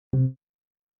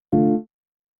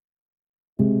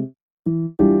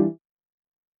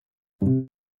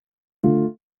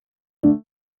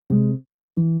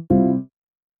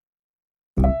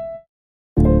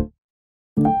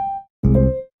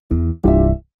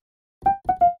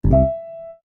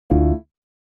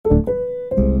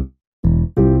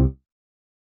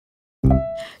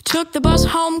Took the bus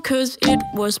home cause it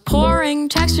was pouring.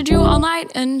 Texted you all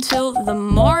night until the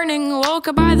morning. Woke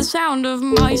up by the sound of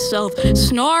myself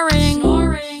snoring.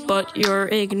 But you're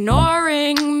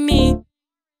ignoring me.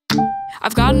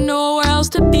 I've got nowhere else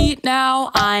to be now.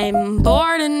 I'm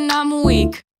bored and I'm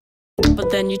weak. But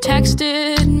then you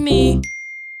texted me.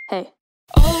 Hey.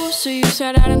 Oh, so you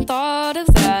said I hadn't thought of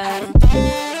that.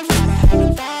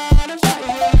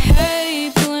 Hey,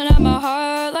 pulling at my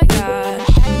heart like that.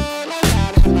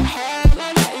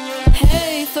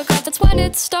 Forgot that's when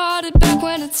it started, back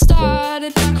when it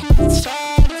started.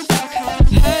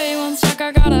 Hey, one sec,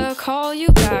 I gotta call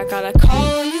you back, gonna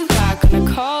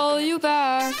call you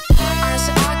back. I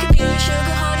said I could be your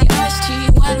sugar, honey, iced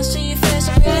tea. When I see your face,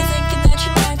 I'm really thinking that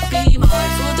you might be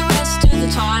mine for the rest of the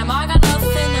time. I got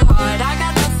nothing to hide, I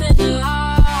got nothing to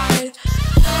hide.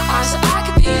 I said I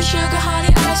could be your sugar,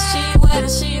 honey, iced tea. When I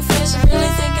see your face, I'm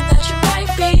really thinking that you might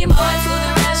be mine for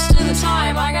the rest of the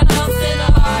time. I got nothing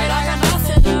to hide, I got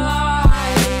nothing to hide.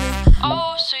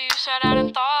 Oh, so you said I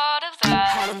hadn't thought of that.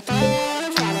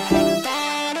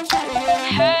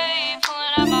 Hey,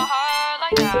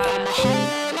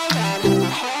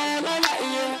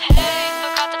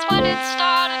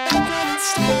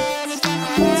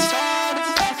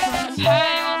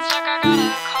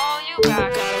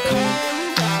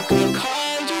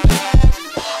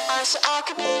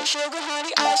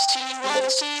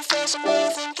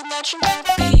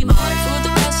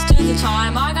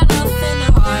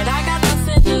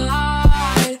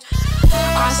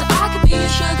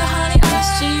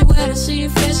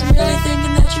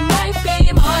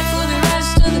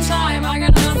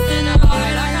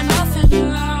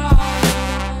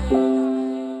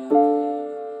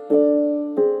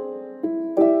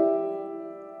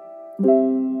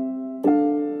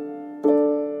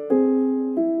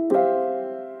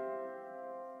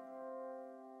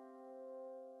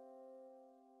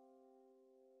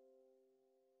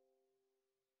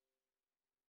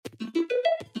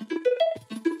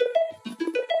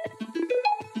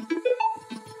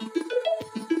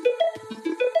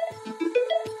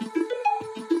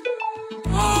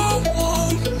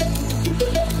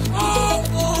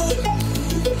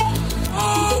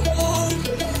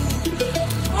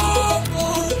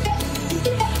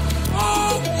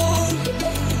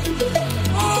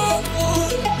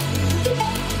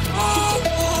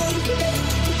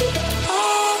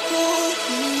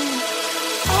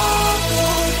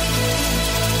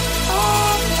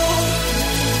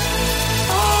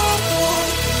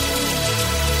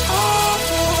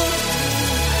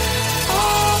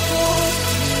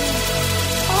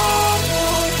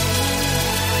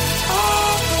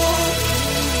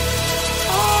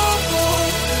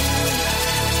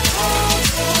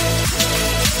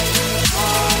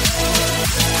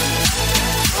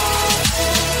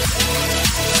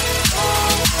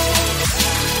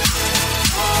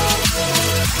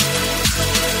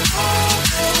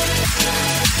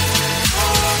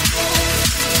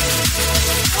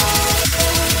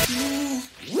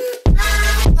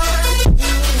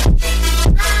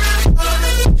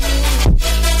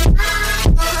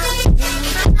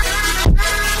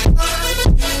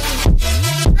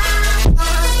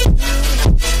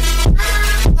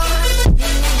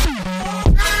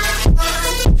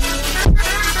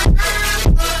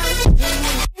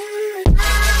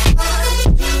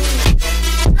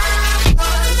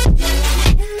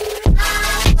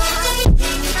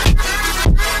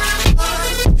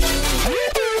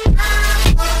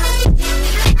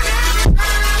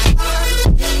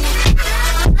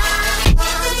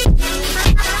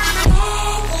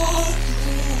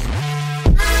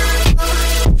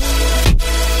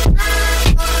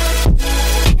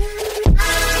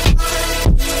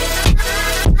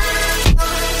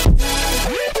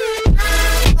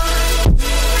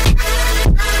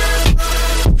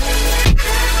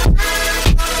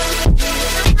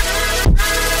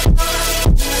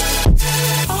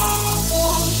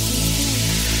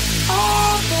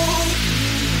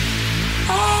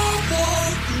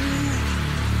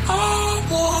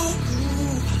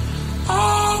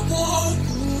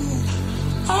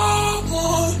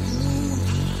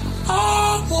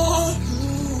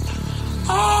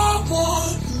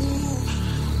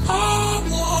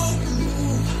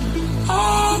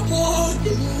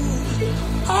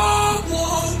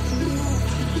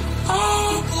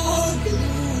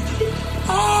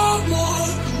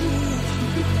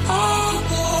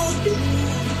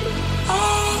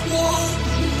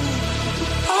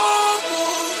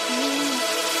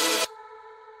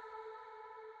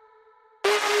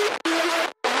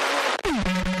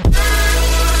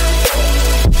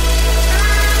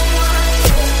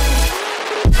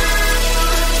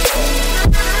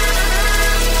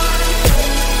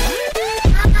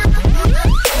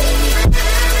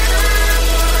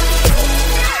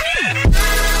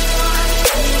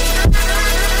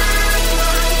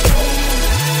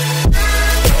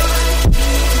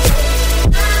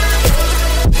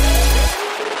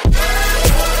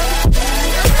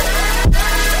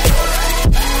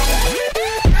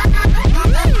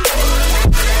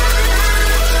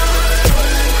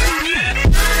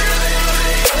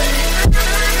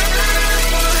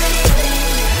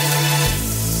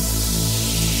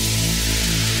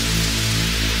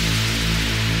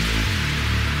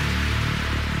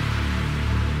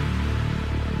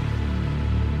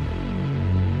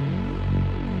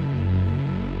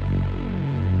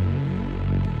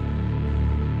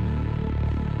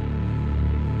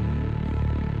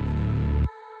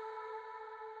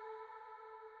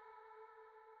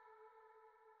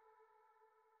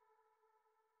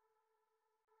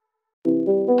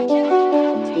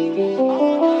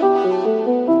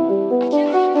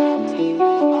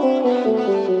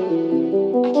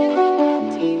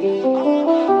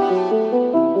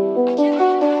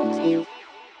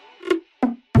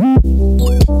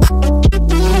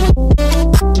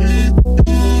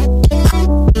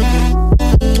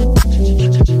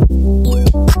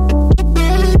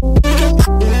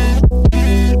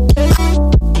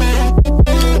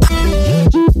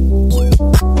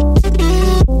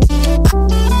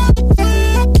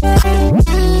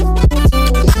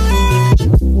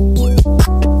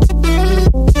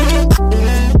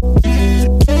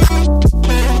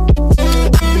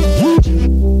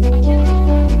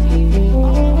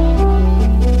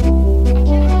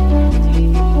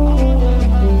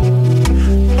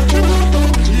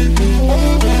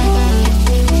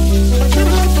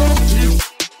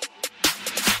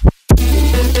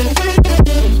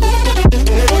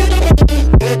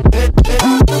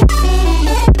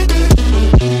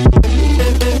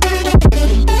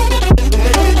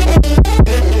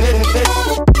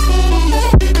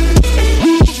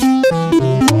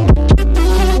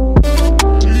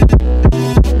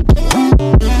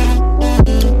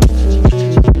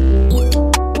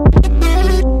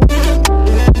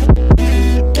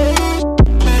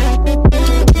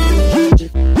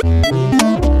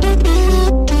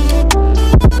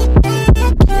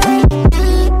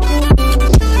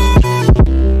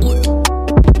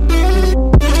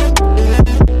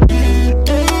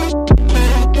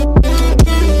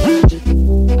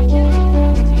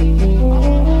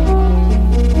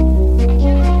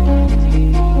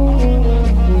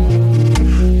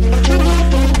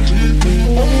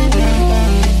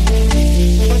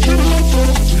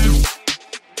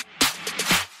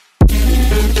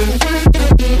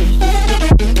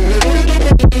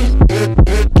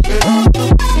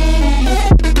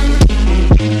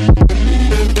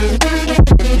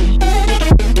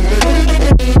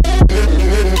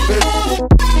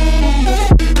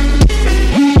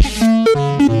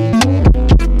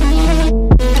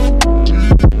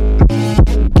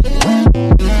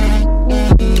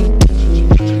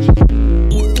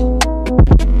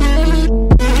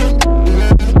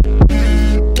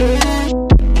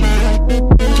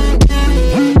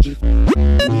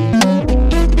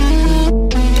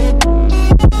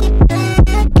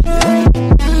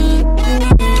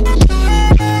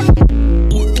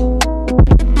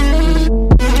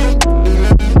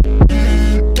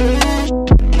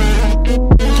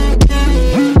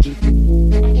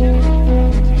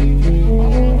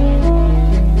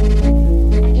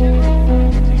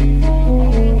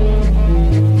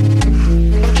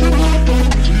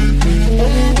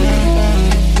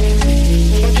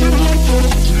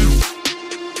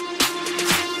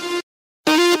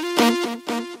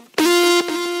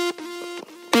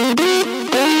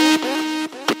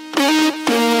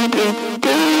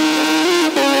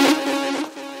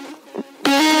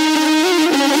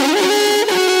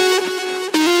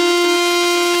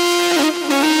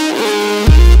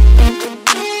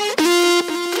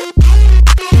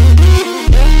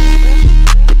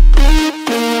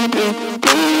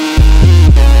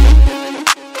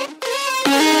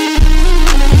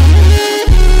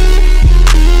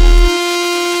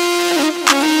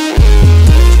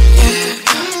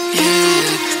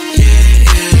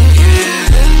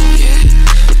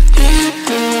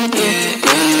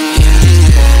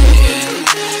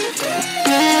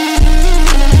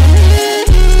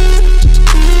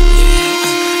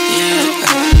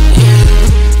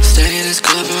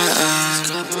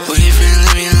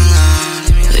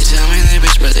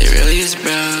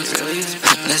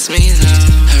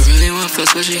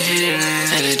 but she hated it.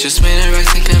 And it just made her act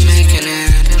think I'm making it.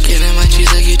 Getting my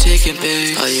cheese like you taking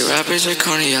big. All you rappers are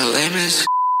corny, y'all lame as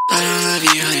I don't love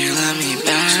you how you love me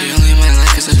back. She only might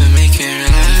like cause I've been making rap.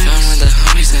 Found with the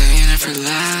homies that ain't it for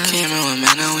life. Came in with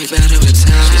men, now we better with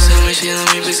time. She told me she love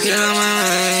me, please get on my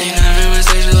way. You never was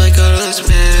sexual like all those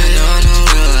pay. I know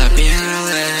real life be in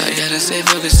LA. I gotta stay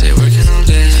focused, stay working all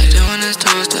day. I don't wanna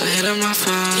talk, still hit on my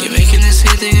phone. You making the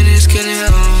same thing and it's getting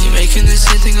home. You making the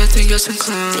same thing, I think us and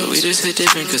clone. But we just hit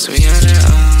different cause we on our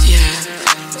own.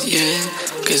 Yeah,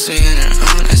 cause we on our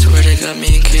own. I swear they got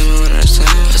me and kmoe on our side.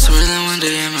 I swear that one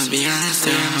day I'ma be on the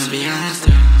throne. I'ma be on the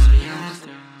throne.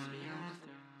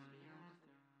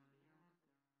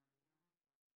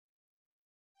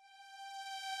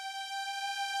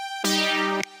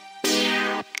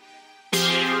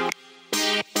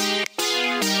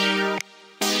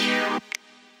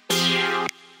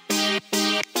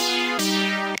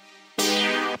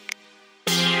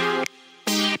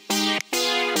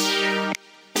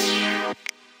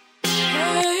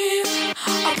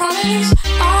 I promise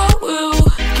I will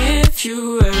give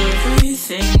you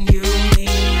everything you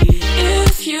need.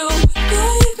 If you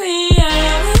gave me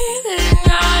everything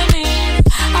I need,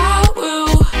 I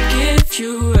will give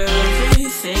you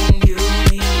everything you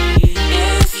need.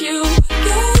 If you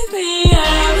gave me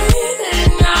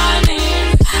everything I need,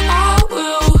 I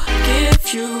will give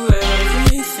you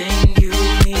everything you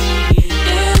need.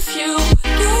 If you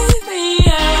gave me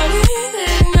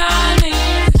everything I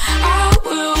need, I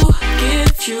will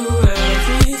give you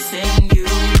everything you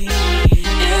need.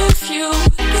 If you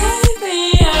gave me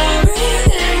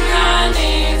everything I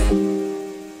need.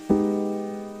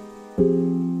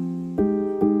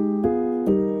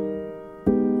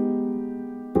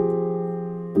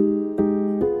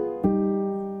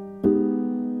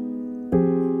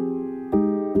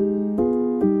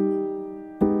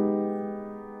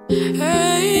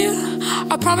 Hey,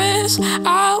 I promise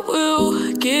I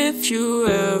will give you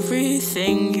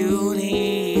everything you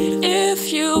need.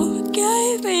 If you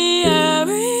gave me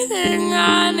everything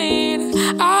I need,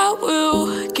 I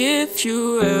will give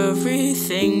you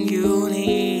everything you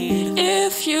need.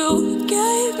 If you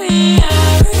gave me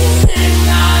everything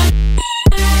I need.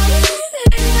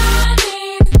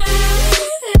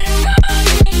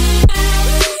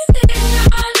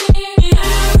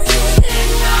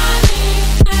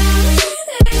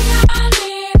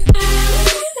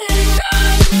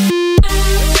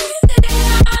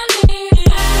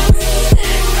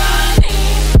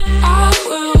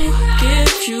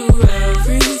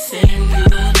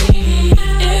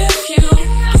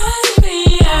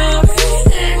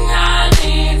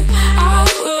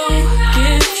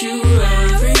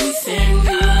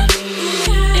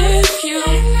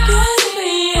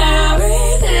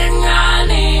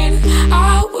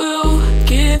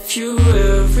 You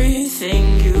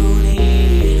everything you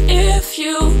need. If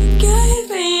you gave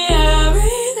me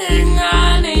everything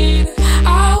I need,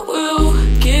 I will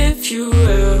give you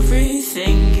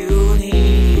everything you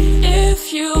need.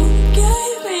 If you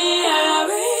gave me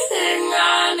everything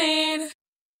I need.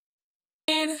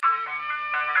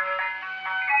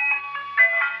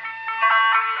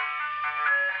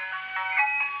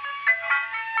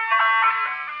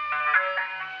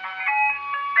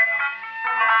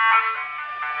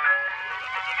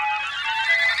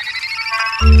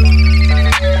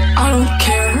 I don't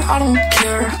care, I don't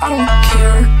care, I don't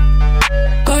care.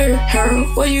 Got your hair,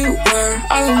 what you wear,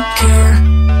 I don't care.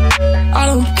 I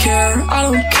don't care, I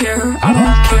don't care, I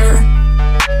don't care.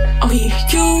 I'll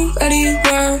meet you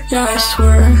anywhere, yeah I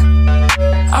swear.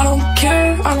 I don't care,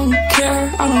 I don't care,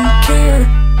 I don't care.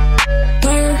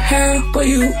 Got your hair, what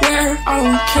you wear, I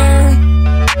don't care.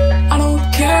 I don't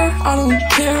care, I don't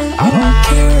care, I don't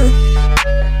care.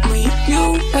 I'll meet you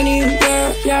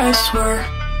anywhere, yeah I swear.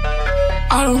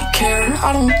 I don't care,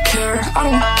 I don't care, I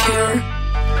don't care.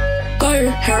 Got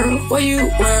your hair, what you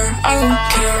wear, I don't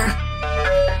care.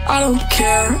 I don't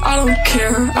care, I don't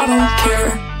care, I don't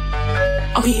care.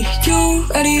 I'll meet you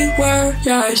anywhere,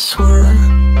 yeah I swear.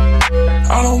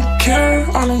 I don't care,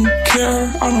 I don't care,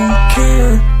 I don't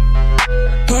care.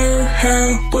 Got your hair,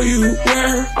 what you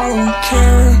wear, I don't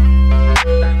care.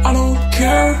 I don't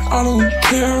care, I don't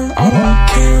care, I don't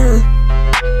care.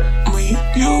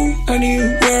 You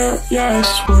anywhere, yeah I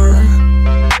swear.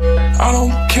 I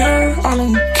don't care, I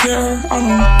don't care, I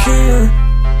don't care.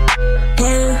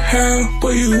 Got your hair,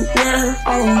 what you wear, I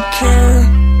don't care.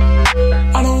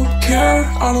 I don't care,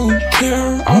 I don't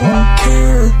care, I don't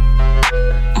care.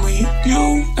 Meet you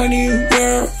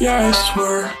anywhere, yeah I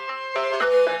swear.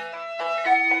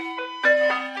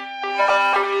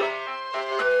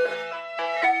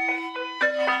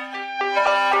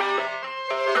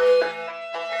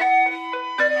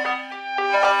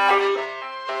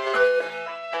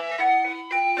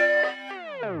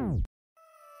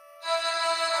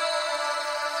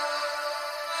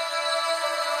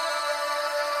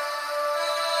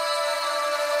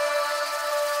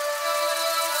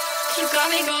 You got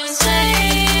me going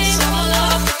insane. Summer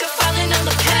love, think I'm falling on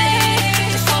the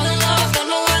pain. Fall in love, don't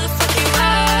know where the fuck you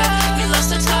at. We lost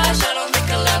the touch, I don't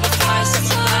think I'll ever find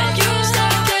someone like you.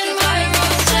 Stop getting my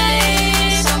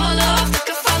insane. Summer love, think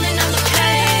I'm falling on the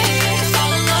pain.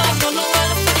 Fall in love, don't know where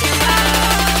the fuck you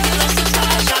at. We lost the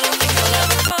touch, I don't think I'll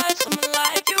ever find someone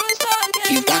like you. Stop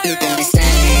getting You got me going my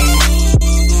insane.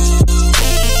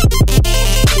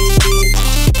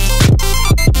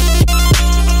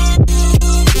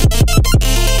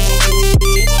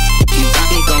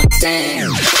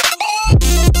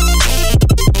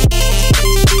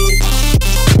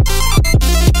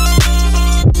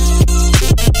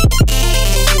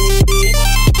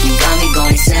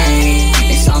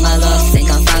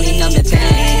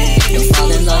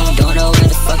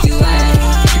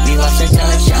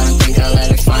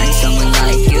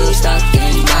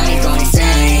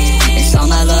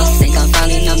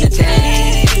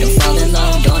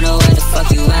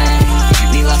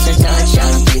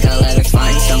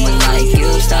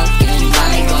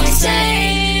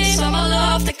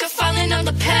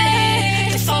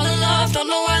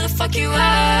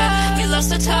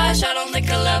 lost the touch. I don't think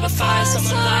I'll ever find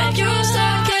someone like you.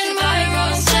 Stuck in my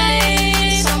own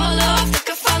place. All my love, think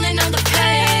I finally know the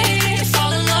pain. You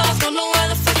fall in love, don't know where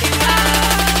the fuck you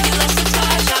at. You lost the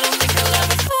touch. I don't think I'll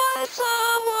ever find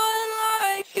someone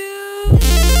like you.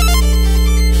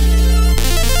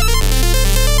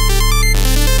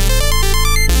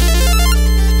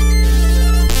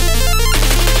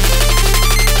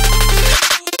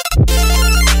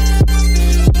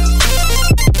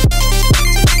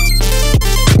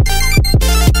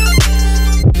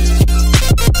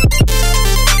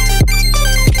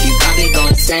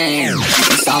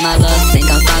 It's all my love, think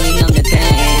I'm finally numb to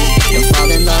pain. Don't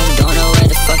fall in love, don't know where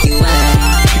the fuck you went.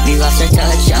 We lost our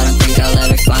touch, I don't think I'll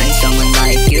ever find someone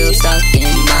like you. Stuck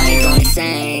in my own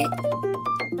insane.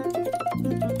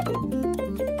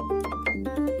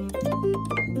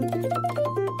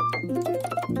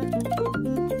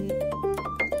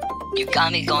 You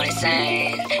got me going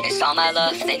insane. It's all my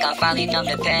love, think I'm finally numb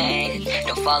to pain.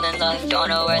 Don't fall in love, don't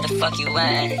know where the fuck you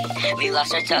went. We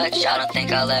lost our touch, I don't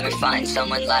think I'll ever find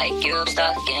someone like you. I'm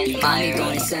stuck in my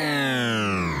own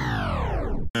insane.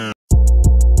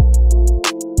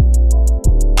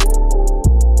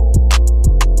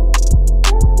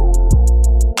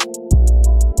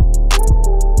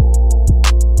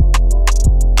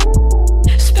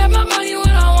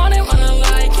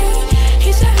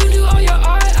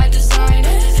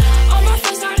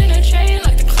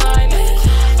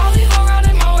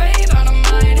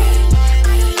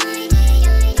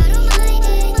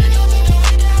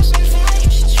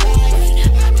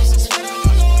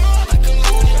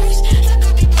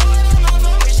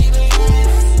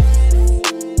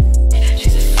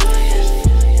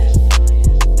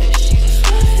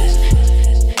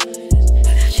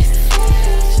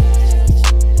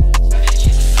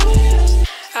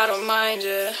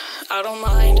 I don't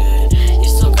mind it. You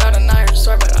still got an iron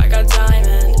sword, but I got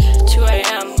diamond. 2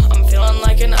 a.m., I'm feeling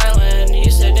like an island.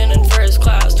 You sitting in first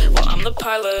class, well, I'm the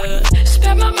pilot.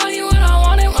 Spend my money when I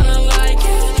want it, when I like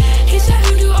it. He said,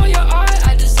 you do all your art,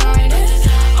 I design it.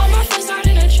 All my friends died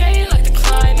in a chain, like the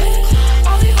climate.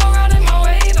 All the whole ride in my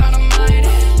wave, I don't mind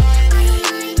it.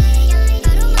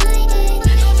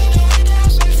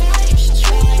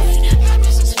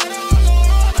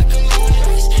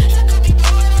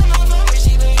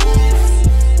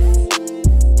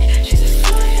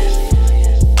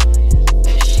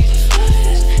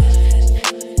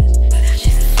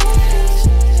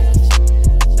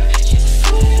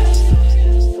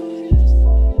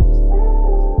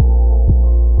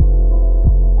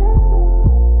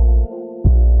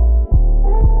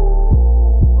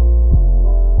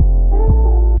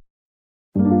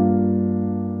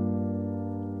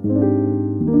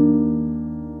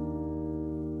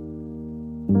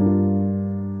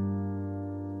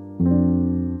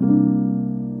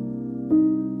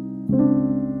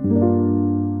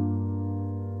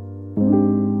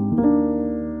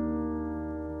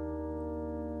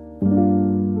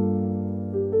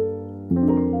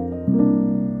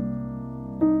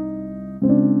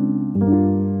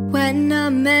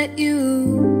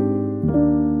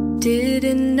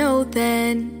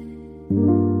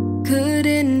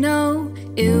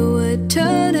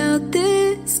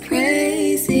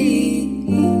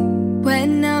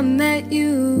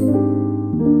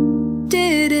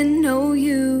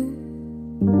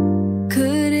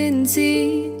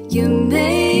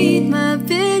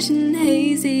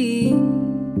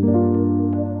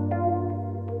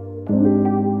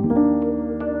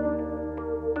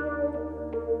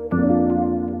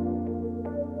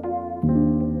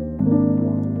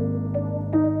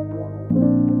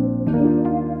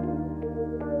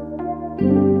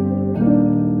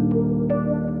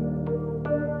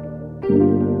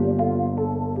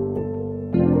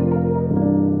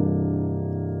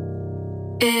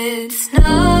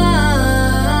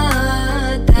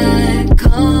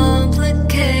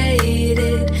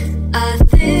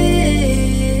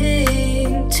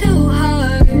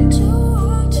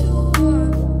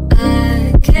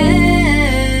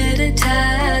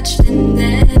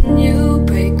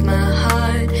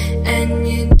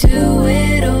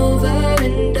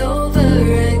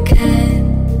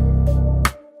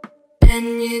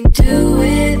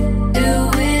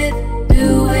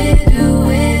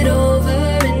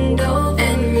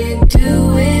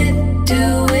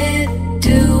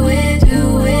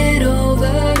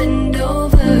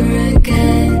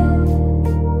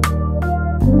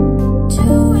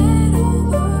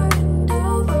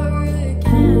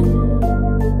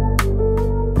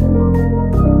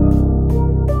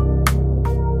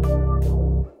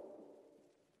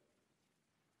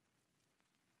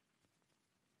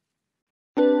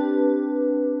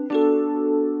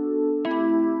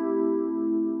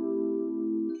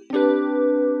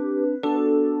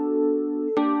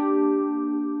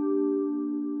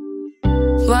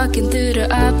 walking through to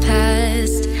our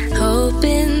past,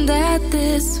 hoping that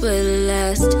this would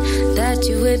last, that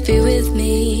you would be with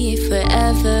me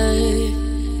forever.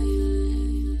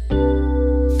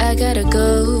 I gotta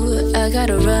go, I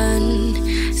gotta run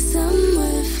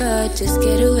somewhere far, just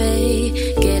get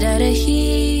away, get out of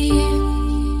here.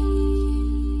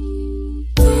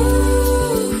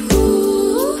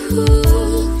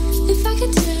 If I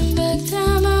could turn back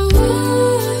time, I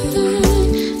would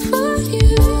for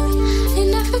you.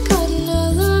 And I've forgotten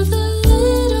all of the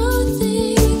little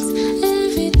things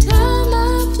every time I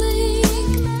blink.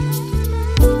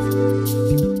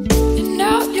 And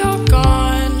now you're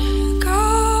gone,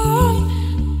 gone,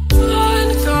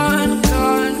 gone, gone,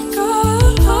 gone, gone,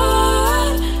 gone,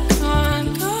 gone,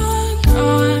 gone, gone,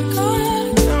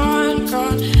 gone, gone, gone,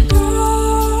 gone, gone.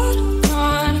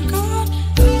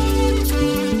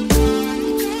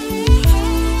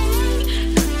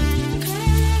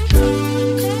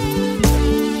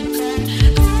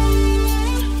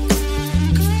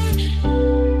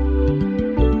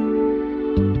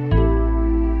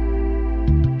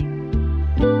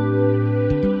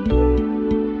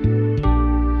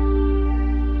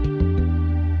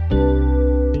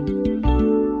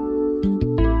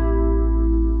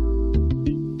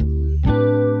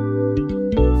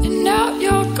 And now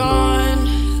you're gone,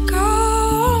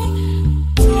 gone,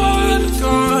 gone,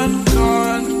 gone, gone,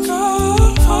 gone, gone,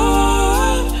 gone,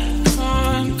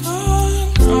 gone,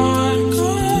 gone,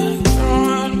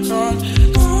 gone, gone,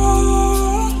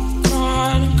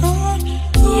 gone, gone,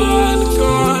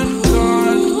 gone,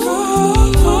 gone,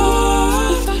 gone,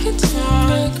 gone. If I could turn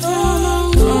back time, I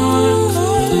would gone,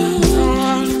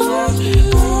 gone, gone,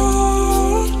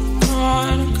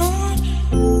 gone, gone.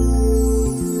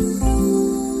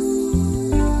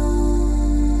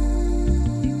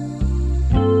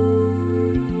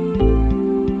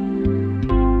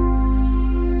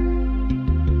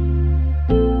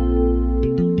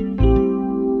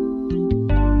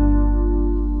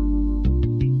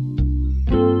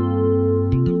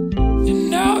 And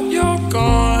now you're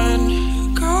gone,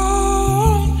 gone.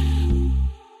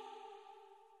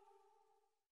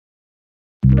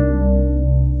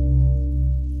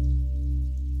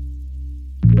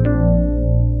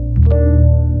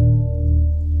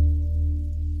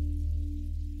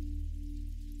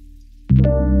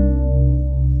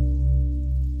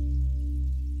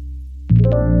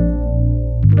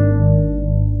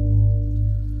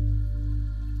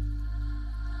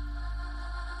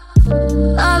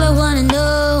 All I wanna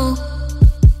know,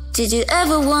 did you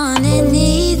ever want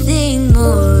anything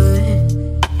more?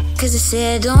 Cause I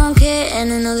say I don't care,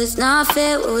 and I know that's not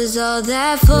fair. What was all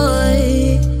that for?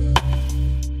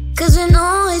 Cause I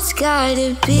know it's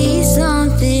gotta be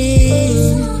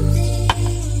something.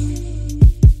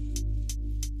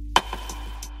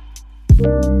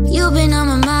 You've been on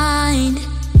my mind,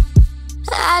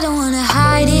 I don't wanna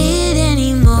hide it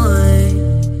anymore.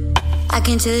 I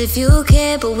can tell if you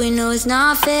care, but we know it's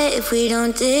not fair if we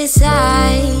don't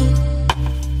decide.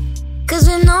 Cause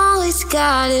we know it's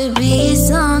gotta be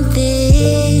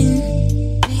something.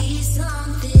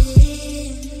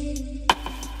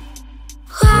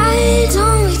 Why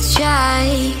don't we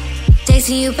try?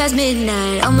 Texting you past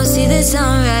midnight, almost see the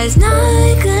sunrise.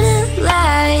 Not gonna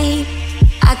lie,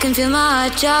 I can feel my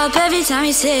heart drop every time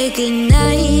you say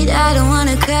goodnight. I don't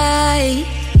wanna cry,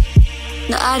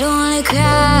 no, I don't wanna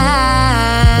cry.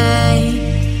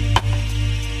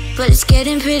 But it's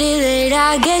getting pretty late,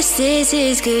 I guess this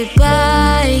is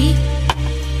goodbye.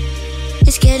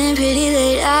 It's getting pretty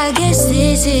late, I guess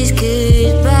this is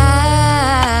goodbye.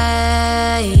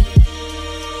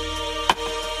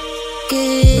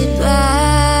 Goodbye.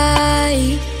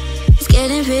 It's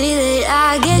getting pretty late,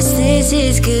 I guess this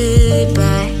is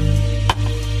goodbye.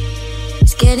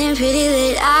 It's getting pretty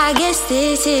late, I guess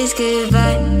this is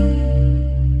goodbye.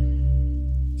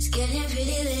 It's getting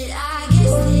pretty late, I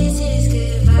guess this is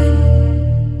goodbye.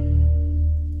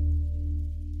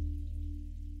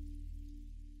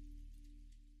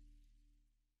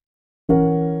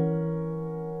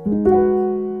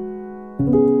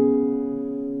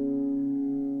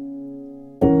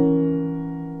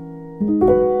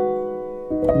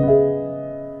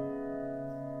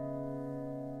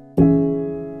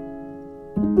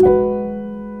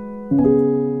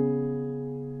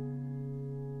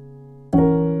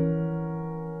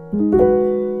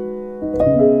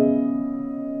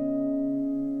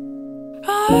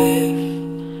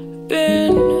 I've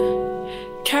been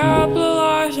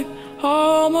capitalizing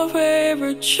all my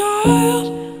favorite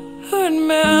childhood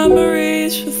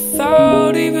memories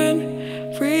without even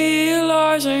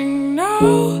realizing. Now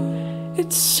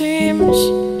it seems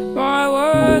my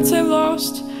words have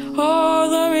lost all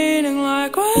the meaning,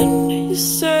 like when you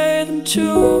say them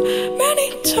too many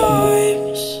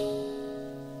times.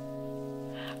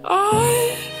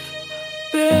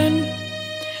 I've been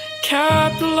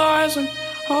capitalizing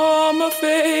all my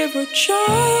favorite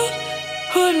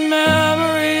childhood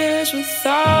memories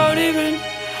without even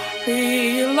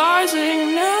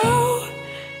realizing now.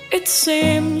 It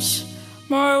seems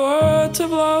my words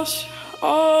have lost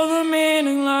all the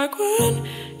meaning, like when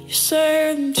you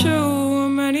say them too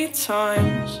many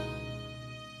times.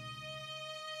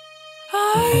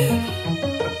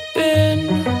 I've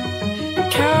been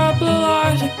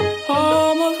capitalizing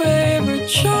all my favorite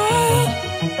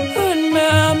childhood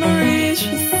memories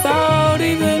without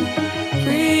even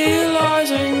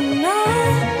realizing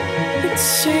now. It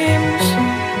seems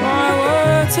my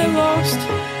words have lost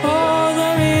all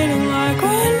the meaning, like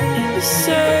when you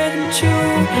say them too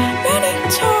many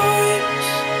times.